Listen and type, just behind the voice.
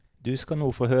Du skal nå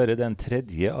få høre den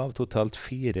tredje av totalt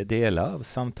 4 deler av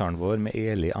samtalen vår med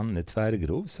Eli Anne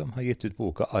Tvergrov, som har gitt ut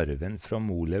boka Arven fra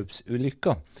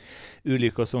Molaupsulykka.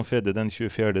 Ulykka som skjedde den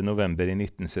 24. november i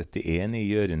 1971 i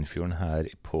Hjørundfjorden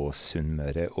her på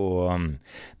Sunnmøre. Og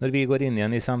når vi går inn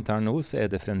igjen i samtalen nå, så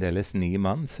er det fremdeles 9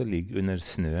 mann som ligger under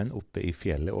snøen oppe i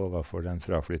fjellet overfor den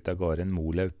fraflytta gården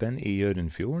Molaupen i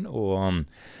Hjørundfjorden, og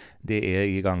det er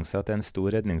igangsatt en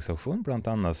stor redningsaksjon, blant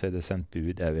annet så er det sendt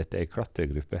bud av en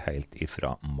klatregruppe helt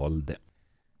ifra Molde.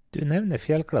 Du nevner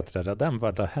fjellklatrere, de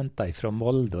var da hentet ifra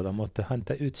Molde, og de måtte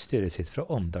hente utstyret sitt fra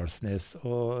Åndalsnes,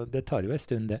 og det tar jo en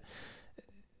stund det.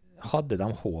 Hadde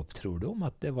de håp, tror du, om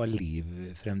at det var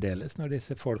liv fremdeles, når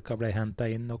disse folka ble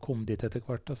hentet inn og kom dit etter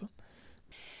hvert og sånn?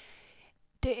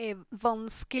 Det er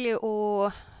vanskelig å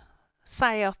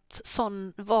si at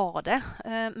sånn var det,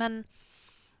 men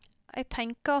jeg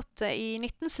tenker at i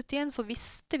 1971 så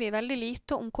visste vi veldig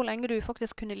lite om hvor lenge du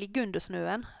faktisk kunne ligge under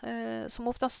snøen. Som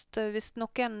oftest, hvis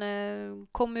noen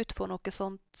kom ut for noe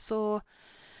sånt, så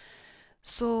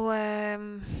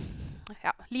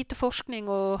ja, lite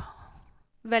forskning og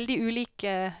veldig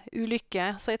ulike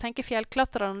ulykker. Så jeg tenker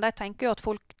fjellklatrerne, de tenker jo at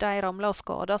folk de ramler og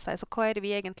skader seg, så hva er det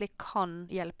vi egentlig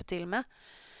kan hjelpe til med?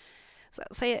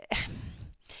 Så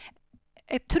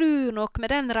jeg tror nok med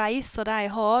den reisen de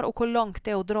har, og hvor langt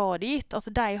det er å dra dit, at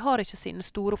de har ikke sine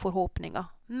store forhåpninger.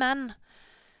 Men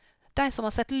de som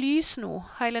har sett lys nå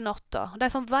hele natta, de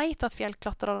som vet at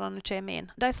fjellklatrerne kommer inn,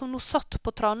 de som nå satt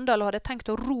på Trandal og hadde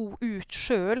tenkt å ro ut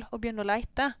selv og begynne å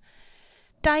lete,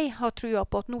 de har trua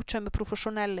på at nå kommer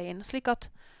profesjonelle inn, slik at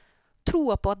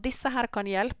troa på at disse her kan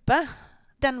hjelpe,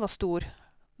 den var stor.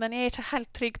 Men jeg er ikke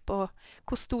helt trygg på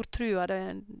hvor stor trua det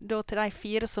er da til de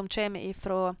 4 som kommer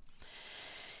ifra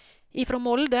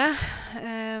Molde.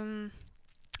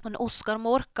 Oskar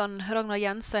Morkan, Ragnar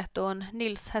Jenseth og en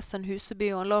Nils Hessen Huseby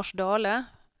og en Lars Dale.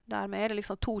 Dermed er det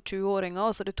liksom 2 20-åringer,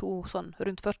 og så er det 2 sånn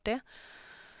rundt 40.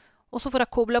 Og så får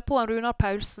jeg koble på en Runar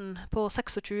Paulsen på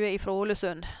 26 ifra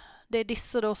Ålesund. Det er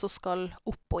disse da som skal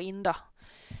opp og inn da.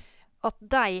 At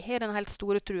de har den helt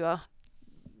store trua,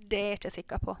 det er jeg ikke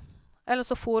sikker på. Eller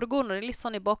så foregår det litt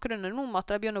sånn i bakgrunnen om at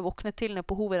de begynner å våkne til ned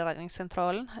på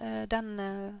hovedredningssentralen.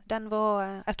 Den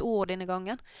var et år denne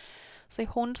gangen. Så i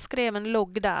håndskreven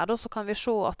logg der, da, så kan vi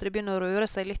se at det begynner å røre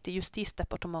seg litt i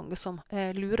Justisdepartementet, som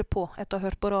lurer på, etter å ha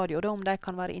hørt på radio, da, om de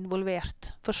kan være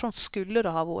involvert. For sånn skulle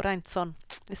det ha vært rent sånn,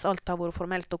 hvis alt har vært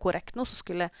formelt og korrekt nå, så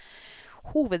skulle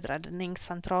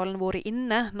hovedredningssentralen vært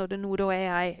inne, når det nå da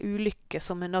er en ulykke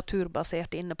som er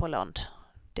naturbasert inne på land.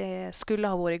 Det skulle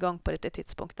ha vært i gang på dette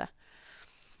tidspunktet.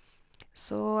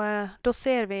 Så da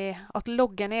ser vi at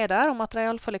loggen er der, om at de i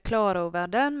alle fall er klar over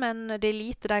den, men det er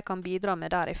lite de kan bidra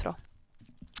med derifra.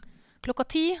 Klokka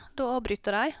 10, da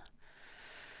avbryter de.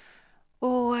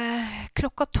 Og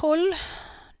klokka 12,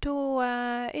 da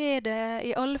er det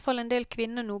i alle fall en del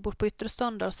kvinner nå bort på ytre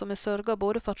standard som er sørget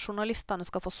både for at journalistene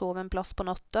skal få sove en plass på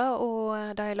natta,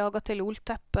 og de har laget til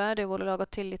ullteppe, det har vært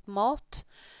laget til litt mat.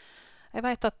 Jeg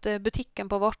vet at butikken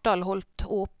på Vartdal holdt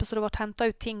åpent, så det ble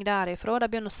hentet ut ting derifra. De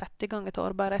begynner å sette i gang et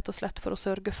arbeid rett og slett for å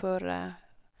sørge for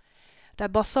de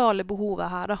basale behovene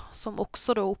her, da, som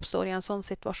også da oppstår i en sånn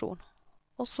situasjon.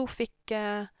 Og så fikk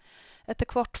etter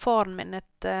hvert faren min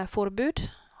et forbud.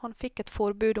 Han fikk et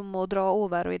forbud om å dra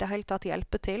over og i det hele tatt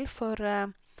hjelpe til, for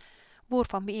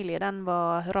vår familie den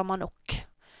var rammet nok.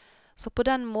 Så på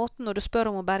den måten, når du spør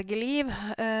om å berge liv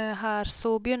her,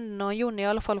 så begynner Jon i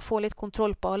alle fall å få litt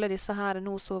kontroll på alle disse her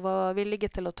nå som var villige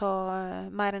til å ta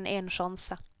mer enn en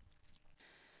sjanse.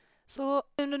 Så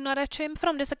når de kommer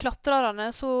frem disse klatrerne,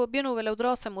 så begynner hun vel å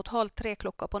dra seg mot 2:30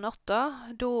 klokka på natta.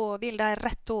 Da vil de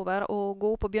rett over og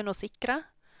gå opp og begynne å sikre.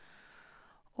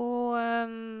 Og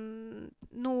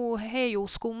nå har jo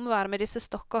skumvær med disse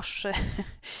stakkars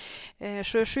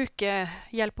sjøsyke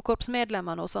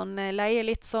hjelpekorpsmedlemmene og sånn, leier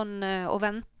litt sånn og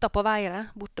venter på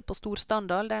veiret borte på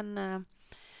Storstandal.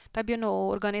 De begynner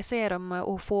å organisere med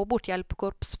å få bort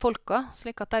hjelpekorpsfolka,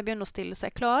 slik at de begynner å stille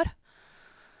seg klar.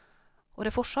 Og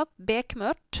det er fortsatt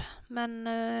bekmørkt, men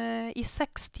i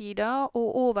 6-tida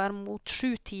og over mot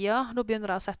 7-tida, da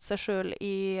begynner de å sette seg selv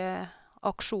i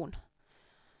aksjon.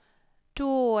 Da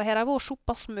har det vært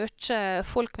såpass mye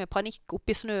folk med panikk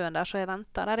oppi snøen der som jeg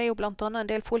venter. Der er jo blant annet en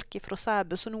del folk fra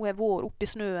Sæbu, så nå er vår oppi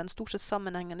snøen stort sett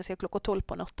sammenhengende siden klokka 12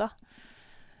 på natta.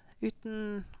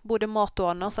 Uten både mat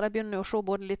og annet, så de begynner jo å se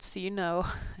både litt syne og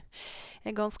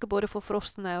er ganske både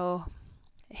forfrosne og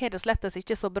har det slettes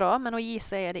ikke så bra, men å gi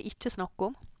seg er det ikke snakk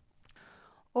om.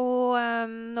 Og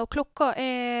når klokka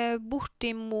er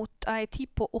bortimot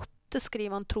 7:50,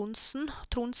 skriver han Tronsen.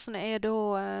 Tronsen er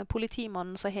da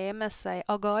politimannen som har med seg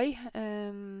Agai,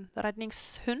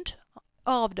 redningshund.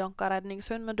 avdanket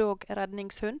redningshund, men dog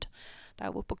redningshund. De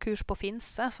har vært på kurs på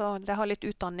Finse, så de har litt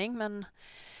utdanning, men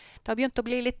det har begynt å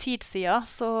bli litt tid siden,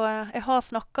 så jeg har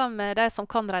snakket med de som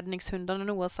kan redningshundene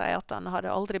nå og sier at han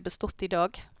hadde aldri bestått i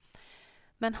dag.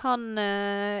 Men han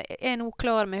er nå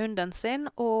klar med hunden sin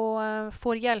og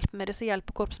får hjelp med disse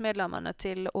hjelpekorpsmedlemmene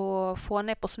til å få han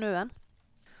ned på snøen.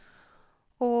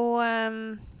 Og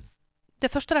det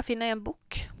første de finner er en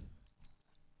bukk.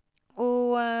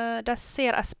 Og de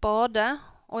ser en spade,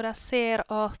 og de ser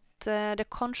at det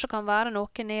kanskje kan være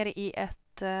noe nede i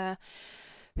et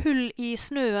hull i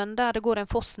snøen der det går en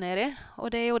foss nedi,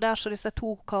 og det er jo der så disse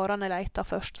to karene leter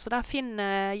først. Så der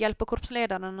finner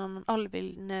hjelpekorpslederen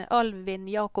Alvin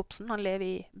Jacobsen, han lever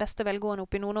i beste velgående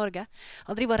oppe i Nord-Norge.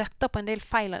 Han driver og retter på en del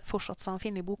feil fortsatt som han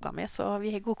finner i boka med, så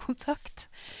vi har god kontakt.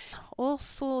 Og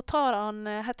så tar han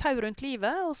et tau rundt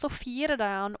livet, og så firer de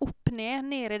han opp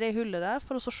ned i det hullet der,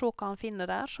 for å så se hva han finner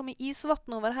der. Så med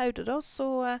isvatten over hodet da,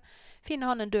 så finner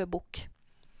han en død bukk.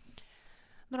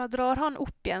 Når de drar han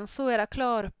opp igjen, så er de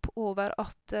klar over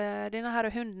at denne her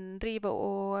hunden driver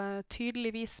og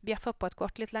tydeligvis bjeffer på et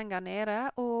kvart litt lenger nede.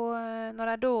 Og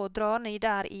når de da drar ned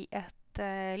der i et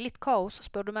litt kaos,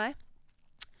 spør du meg,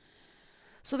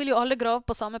 så vil jo alle grave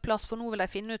på samme plass, for nå vil de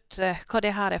finne ut hva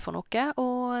det her er for noe.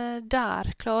 Og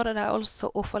der klarer de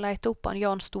altså å få lete opp han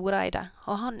Jan Storeide.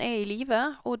 Og han er i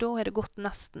live, og da er det gått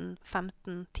nesten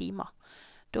 15 timer.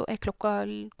 Da er klokka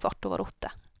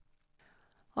 7:15.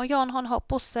 Og Jan han har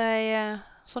på seg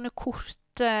sånne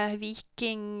korte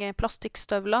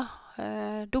viking-plastikkstøvler,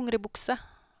 dungeribukse,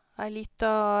 en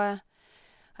liten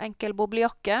enkel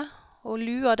boblejakke, og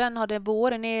lua den hadde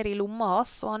vært ned i lomma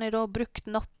hans, og han har da brukt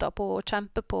natta på å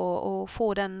kjempe på å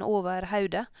få den over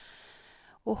hodet,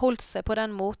 og holdt seg på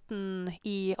den måten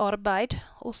i arbeid,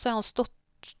 og så har han stått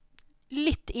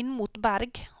litt inn mot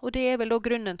berg, og det er vel da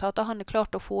grunnen til at han har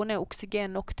klart å få ned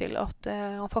oksygen nok til at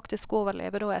han faktisk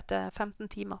overlever da etter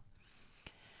 15 timer.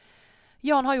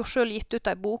 Jan har jo selv gitt ut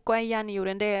en bok, og jeg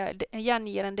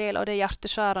gjengir en del av det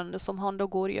hjerteskjærende som han da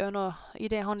går gjennom i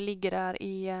det han ligger der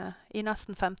i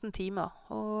nesten 15 timer.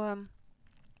 Og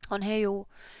han har jo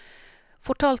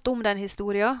fortalt om den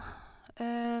historien.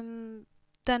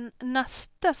 Den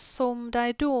neste som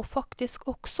de da faktisk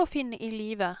også finner i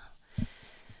livet,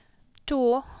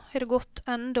 da har det gått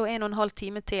enda 1,5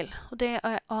 time til, og det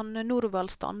er han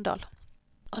Norvald Standal.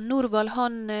 Norvald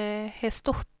han har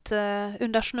stått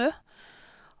under snø,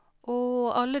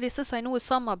 og alle disse som nå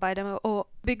samarbeider med å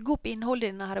bygge opp innholdet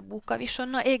i denne boka, vi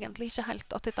skjønner egentlig ikke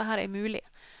helt at dette her er mulig.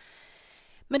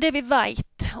 Men det vi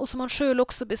vet, og som han selv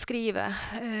også beskriver,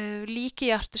 like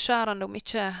hjerteskjærende om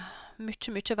ikke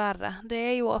mye verre, det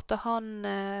er jo at han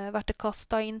vært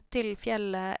kastet inntil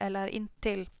fjellet, eller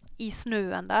inntil i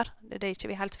snøen der, det er det ikke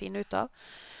vi helt finner ut av,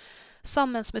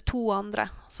 sammen med 2 andre.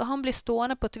 Så han blir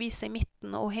stående på et vis i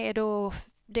midten, og har da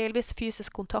delvis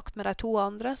fysisk kontakt med de 2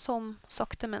 andre, som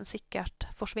sakte men sikkert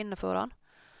forsvinner for han.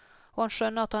 Og han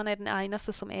skjønner at han er den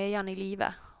eneste som er igjen i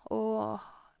livet. Og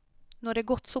når det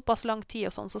er gått såpass lang tid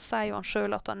og sånn, så sier jo han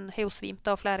selv at han har jo svimt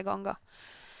av flere ganger.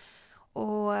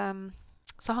 Og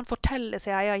så han forteller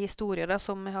sin egen historie, det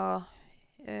som jeg har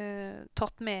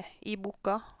tatt med i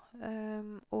boka.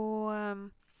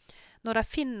 Når de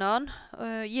finner han,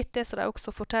 gitt det så de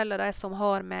også forteller de som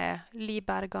har med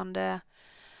livbergende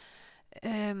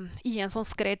i en sånn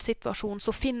skredsituasjon,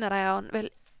 så finner de han vel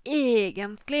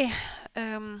egentlig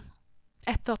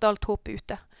etter at alt håp er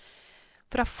ute.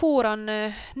 For de får han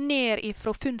ned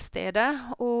ifra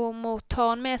funnstedet og må ta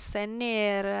han med seg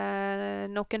ned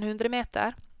noen 100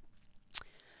 meter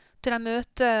til de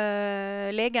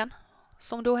møter legen,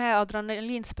 som da har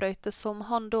adrenalinsprøyte som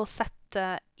han da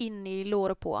setter inn i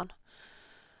låret på han.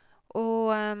 Og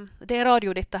det er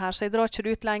radio dette her, så jeg drar ikke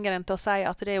det ut lenger enn til å si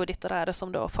at det er jo dette der som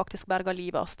da faktisk berger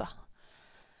livet oss da.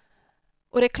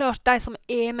 Og det er klart, de som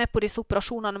er med på disse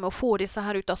operasjonene med å få disse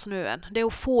her ut av snøen, det er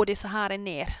å få disse her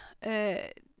ned,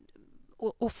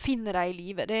 og finne dem i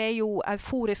livet. Det er jo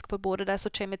euforisk for både de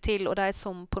som kommer til, og de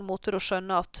som på en måte da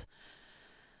skjønner at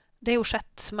det er jo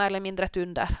skjedd mer eller mindre et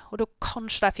under, og da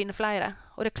kanskje de finner flere.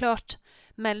 Og det er klart,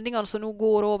 meldingene som nå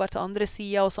går over til andre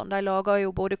sider og sånn, de lager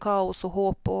jo både kaos og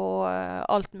håp og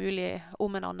alt mulig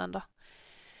om en annen da.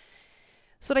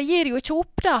 Så de gir jo ikke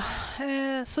opp da.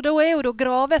 Så da er jo da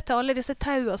gravet til alle disse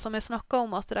tauene som jeg snakket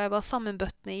om, at de var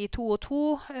sammenbøttene i 2 og 2,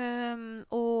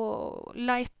 og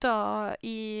leter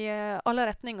i alle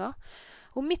retninger.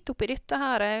 Og midt oppi dette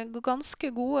her,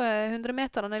 ganske gode 100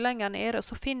 meterne lenger nede,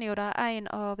 så finner jo de en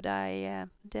av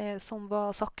de som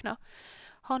var sakna.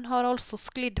 Han har altså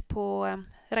sklidd på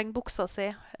regnbuksa si,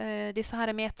 disse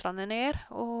her meterne ned,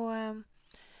 og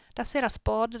de ser en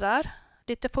spade der.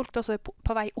 dette er folk da som er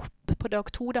på vei opp på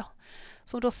dag 2 da.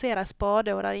 Som da ser en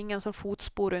spade, og det er ingen sånn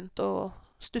fotspor rundt, og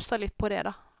stusser litt på det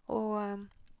da. Og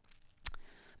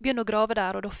begynner å grave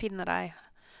der, og da finner de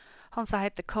han som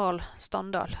heter Karl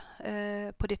Standal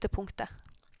på dette punktet.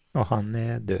 Og han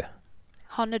er død.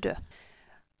 Han er død.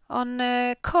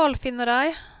 Karl finner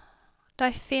de. De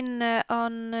finner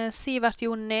han Sivert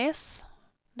Jon Nes.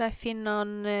 De finner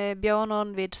han Bjarne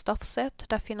Arnvid Stafset.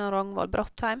 De finner han Ragnvald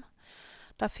Brattheim.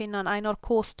 De finner han Einar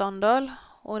K. Standal.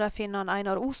 Og de finner han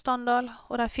Einar O. Standal.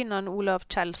 Og de finner han Olav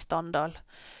Kjell Standal.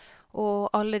 Og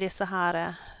alle disse her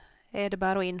er det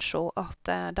bare å innse at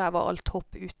der var alt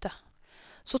hopp ute.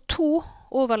 Så 2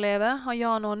 overlever, han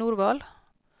Jan og Norvald.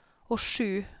 Og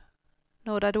 7,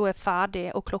 når de da er ferdig,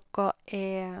 og klokka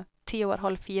er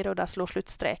 3:30, og de slår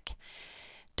sluttstrek.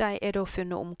 De er da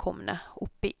funnet omkomne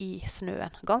oppe i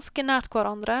snøen. Ganske nært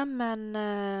hverandre, men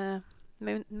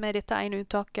med dette ene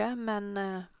unntaket. Men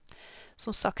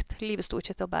som sagt, livet stod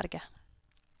ikke til å berge.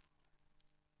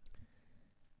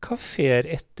 Hva fer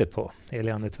etterpå, Eli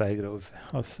Anne Tvergrov?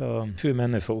 Altså, 7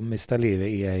 mennesker mistet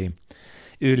livet i en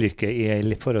ulykke i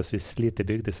et forholdsvis lite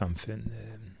bygdesamfunn.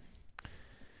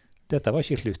 Dette var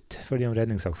ikke slutt, fordi om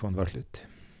redningsaksjonen var slutt.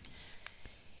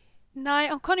 Nei,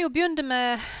 han kan jo begynne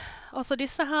med altså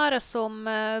disse her som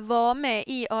var med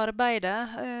i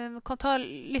arbeidet. Kan ta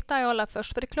litt de aller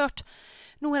først, for det er klart,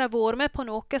 nå har de vært med på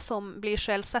noe som blir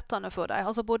skjellsettende for dem.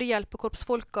 Altså både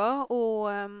hjelpekorpsfolka og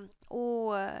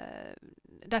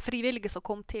de frivillige som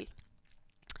kom til.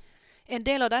 En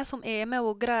del av de som er med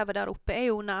og grever der oppe er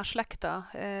jo nærslekta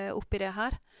oppi det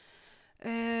her.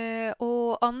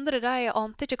 Og andre de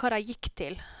ante ikke hva de gikk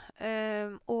til.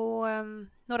 Og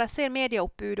når de ser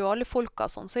medieoppbud og alle folka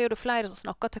sånn, så er det flere som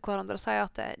snakker til hverandre og sier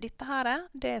at dette her,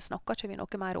 det snakker ikke vi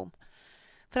noe mer om.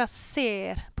 For jeg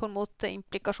ser på en måte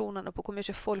implikasjonene på hvor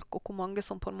mye folk og hvor mange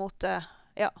som på en måte,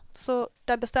 ja, så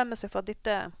de bestemmer seg for at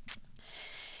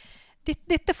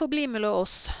dette får bli mellom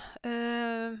oss.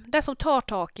 De som tar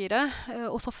tak i det,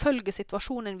 og som følger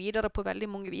situasjonen videre på veldig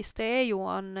mange vis, det er jo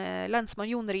lensmann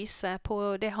Jon Riise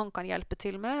på det han kan hjelpe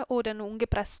til med, og den unge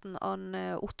presten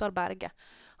Ottar Berge.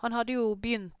 Han hadde jo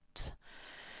begynt,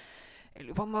 jeg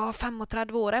lurer på om han var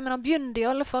 35 år, men han begynte i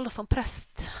alle fall som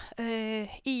prest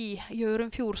i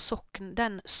Hjørundfjord sokn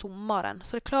den sommeren.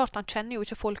 Så det er klart han kjenner jo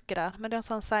ikke folket der, men det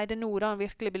som han sier det nå, da han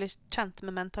virkelig blir kjent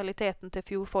med mentaliteten til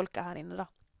fjordfolket her inne da.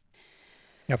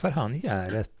 Ja, for han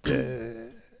gjør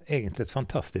egentlig et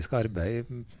fantastisk arbeid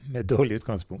med dårlig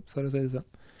utgangspunkt, for å si det sånn.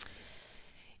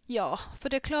 Ja, for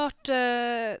det er klart,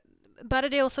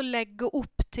 bare det å legge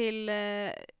opp til,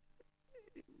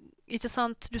 ikke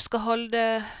sant, du skal holde,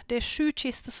 det er 7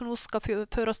 kister som nå skal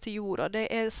føres til jorda. Det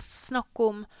er snakk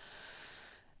om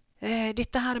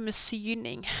dette her med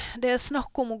syning. Det er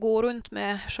snakk om å gå rundt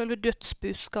med selve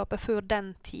dødsbudskapet før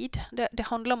den tid. Det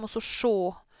handler om å se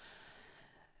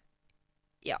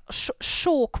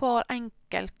hver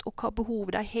enkelt og hva behov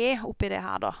de har oppi det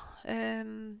her da.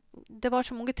 Det var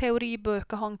ikke mange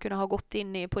teoribøker han kunne ha gått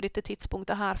inn i på dette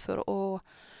tidspunktet her for å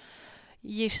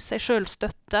gi seg selv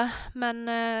støtte. Men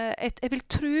jeg vil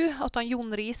tro at han Jon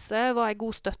Riise var en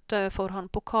god støtte for han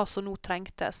på hva som nå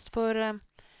trengtes. For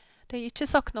det er ikke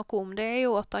sagt noe om, det er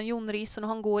jo at han Jon Riise,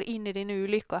 når han går inn i denne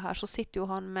ulykka her, så sitter jo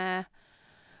han med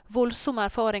voldsomme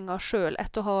erfaringer selv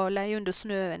etter å ha leie under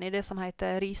snøen i det som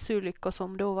heter Riseulykka,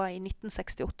 som da var i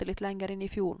 1968, litt lenger inn i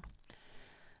fjorden.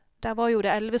 Der var jo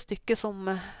det 11 stykker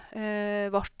som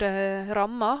ble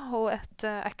rammet, og et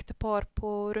ektepar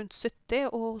på rundt 70,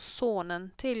 og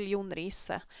sonen til Jon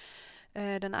Riise.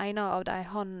 Den ene av dem,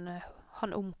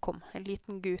 han omkom, en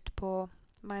liten gutt på,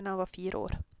 mener han var 4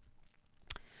 år.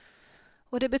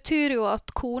 Og det betyr jo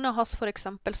at kona hans for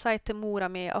eksempel sier til mora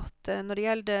mi at når det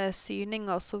gjelder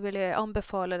syninger, så vil jeg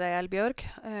anbefale deg, Elbjørg,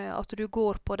 at du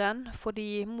går på den,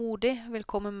 fordi mor di vil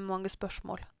komme med mange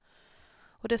spørsmål.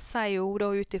 Og det sier jo da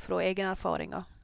ut ifra egen erfaringer.